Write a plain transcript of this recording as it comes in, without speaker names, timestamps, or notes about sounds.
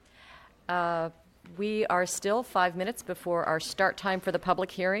We are still 5 minutes before our start time for the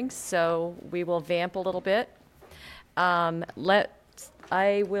public hearing, so we will vamp a little bit.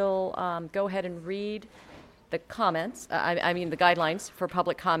 I will go ahead and read the comments, the guidelines for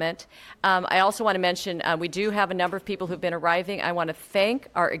public comment. I also want to mention we do have a number of people who've been arriving. I want to thank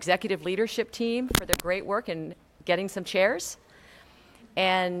our executive leadership team for their great work in getting some chairs.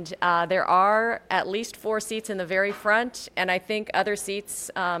 And there are at least 4 seats in the very front, and I think other seats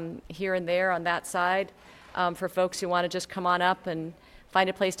here and there on that side for folks who want to just come on up and find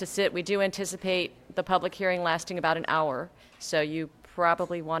a place to sit. We do anticipate the public hearing lasting about an hour, so you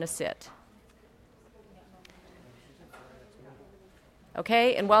probably want to sit.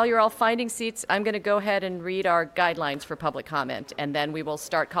 Okay, and while you're all finding seats, I'm going to go ahead and read our guidelines for public comment, and then we will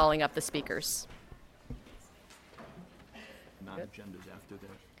start calling up the speakers. Non-agendas after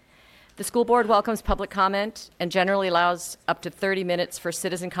that. The school board welcomes public comment and generally allows up to 30 minutes for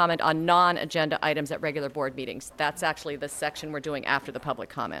citizen comment on non-agenda items at regular board meetings. That's actually the section we're doing after the public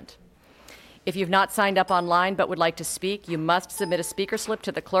comment. If you've not signed up online but would like to speak, you must submit a speaker slip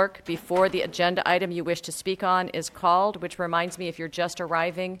to the clerk before the agenda item you wish to speak on is called, which reminds me, if you're just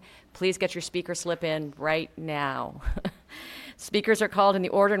arriving, please get your speaker slip in right now. Speakers are called in the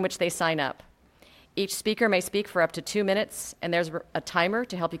order in which they sign up. Each speaker may speak for up to 2 minutes, and there's a timer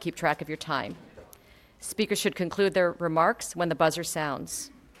to help you keep track of your time. Speakers should conclude their remarks when the buzzer sounds.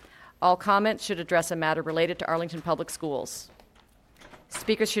 All comments should address a matter related to Arlington Public Schools.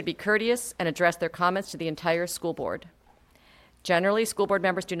 Speakers should be courteous and address their comments to the entire school board. Generally, school board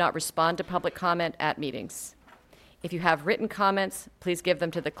members do not respond to public comment at meetings. If you have written comments, please give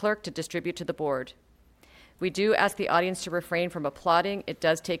them to the clerk to distribute to the board. We do ask the audience to refrain from applauding. It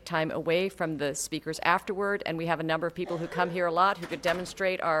does take time away from the speakers afterward, and we have a number of people who come here a lot who could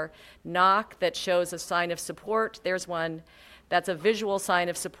demonstrate our knock that shows a sign of support. There's one that's a visual sign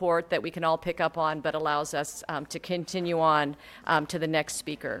of support that we can all pick up on, but allows us to continue on to the next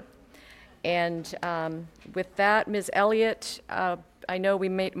speaker. And with that, Ms. Elliott, I know we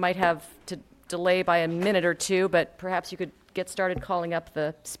might have to delay by a minute or two, but perhaps you could get started calling up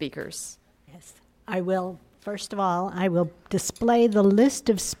the speakers. Yes, I will. First of all, I will display the list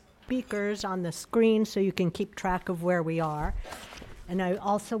of speakers on the screen so you can keep track of where we are. And I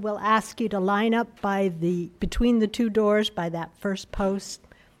also will ask you to line up between the 2 doors by that first post.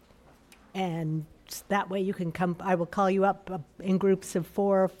 And that way you can come, I will call you up in groups of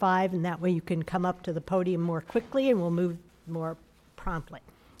 4 or 5, and that way you can come up to the podium more quickly and we'll move more promptly.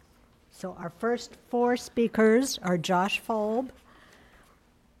 So our first 4 speakers are Josh Folb,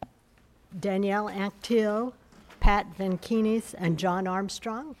 Danielle Anctil, Pat Venkinis, and John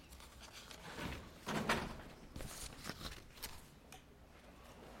Armstrong.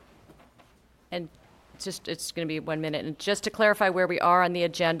 And it's going to be 1 minute. And just to clarify where we are on the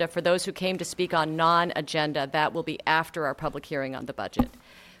agenda, for those who came to speak on non-agenda, that will be after our public hearing on the budget.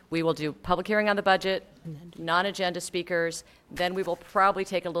 We will do public hearing on the budget, non-agenda speakers, then we will probably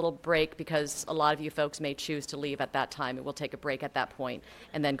take a little break because a lot of you folks may choose to leave at that time. And we'll take a break at that point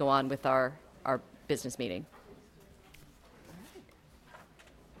and then go on with our business meeting.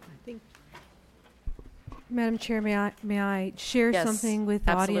 Madam Chair, may I share Yes, something with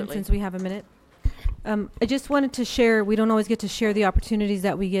the audience absolutely. since we have a minute? I just wanted to share, we don't always get to share the opportunities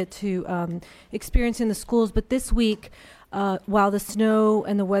that we get to experience in the schools, but this week, while the snow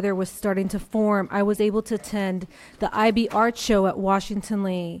and the weather was starting to form, I was able to attend the IB Art Show at Washington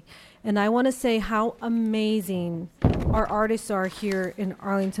Lee. And I want to say how amazing our artists are here in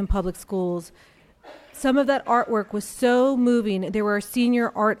Arlington Public Schools. Some of that artwork was so moving. There were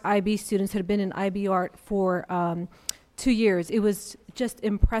senior art IB students that had been in IB art for 2 years. It was just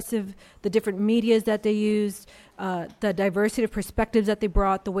impressive, the different medias that they used, the diversity of perspectives that they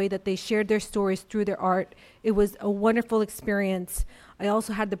brought, the way that they shared their stories through their art. It was a wonderful experience. I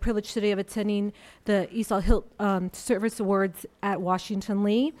also had the privilege today of attending the Esau Hilt Service Awards at Washington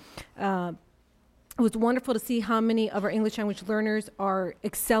Lee. It was wonderful to see how many of our English language learners are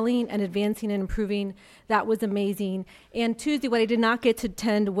excelling and advancing and improving. That was amazing. And Tuesday, what I did not get to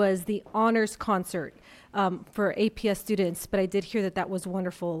attend was the honors concert for APS students, but I did hear that that was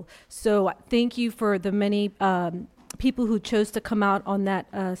wonderful. So thank you for the many people who chose to come out on that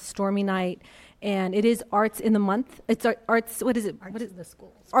stormy night. And it is Arts in the Month. It's Arts, what is it? Arts in the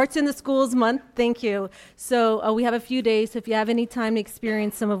Schools. Arts in the Schools Month, thank you. So we have a few days. So if you have any time to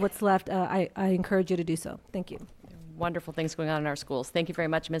experience some of what's left, I encourage you to do so. Thank you. Wonderful things going on in our schools. Thank you very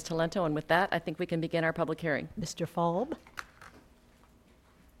much, Ms. Talento. And with that, I think we can begin our public hearing. Mr. Folb.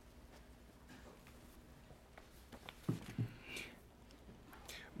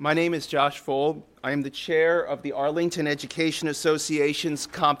 My name is Josh Folb. I am the chair of the Arlington Education Association's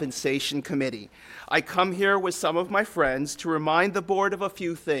Compensation Committee. I come here with some of my friends to remind the board of a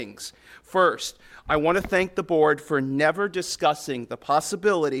few things. First, I want to thank the board for never discussing the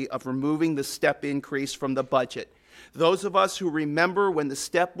possibility of removing the step increase from the budget. Those of us who remember when the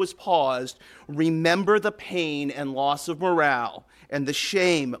step was paused remember the pain and loss of morale and the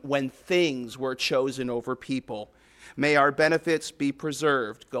shame when things were chosen over people. May our benefits be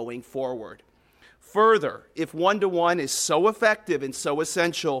preserved going forward. Further, if one-to-one is so effective and so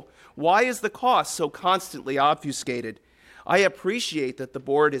essential, why is the cost so constantly obfuscated? I appreciate that the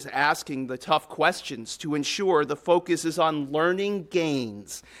board is asking the tough questions to ensure the focus is on learning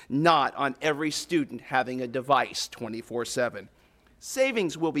gains, not on every student having a device 24/7.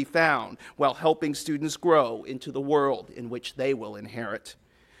 Savings will be found while helping students grow into the world in which they will inherit.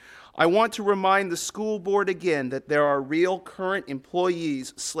 I want to remind the school board again that there are real current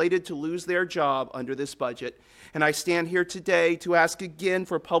employees slated to lose their job under this budget, and I stand here today to ask again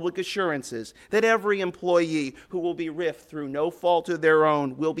for public assurances that every employee who will be RIF'd through no fault of their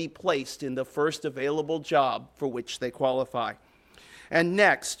own will be placed in the first available job for which they qualify. And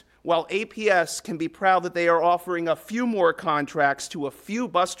next, while APS can be proud that they are offering a few more contracts to a few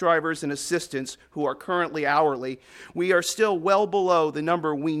bus drivers and assistants who are currently hourly, we are still well below the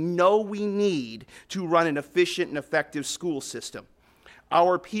number we know we need to run an efficient and effective school system.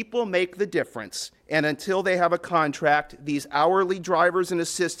 Our people make the difference, and until they have a contract, these hourly drivers and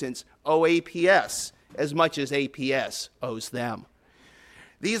assistants owe APS as much as APS owes them.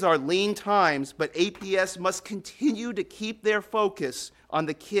 These are lean times, but APS must continue to keep their focus on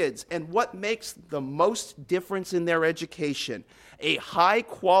the kids and what makes the most difference in their education: a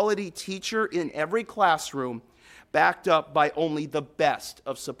high-quality teacher in every classroom, backed up by only the best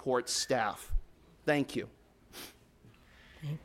of support staff. Thank you.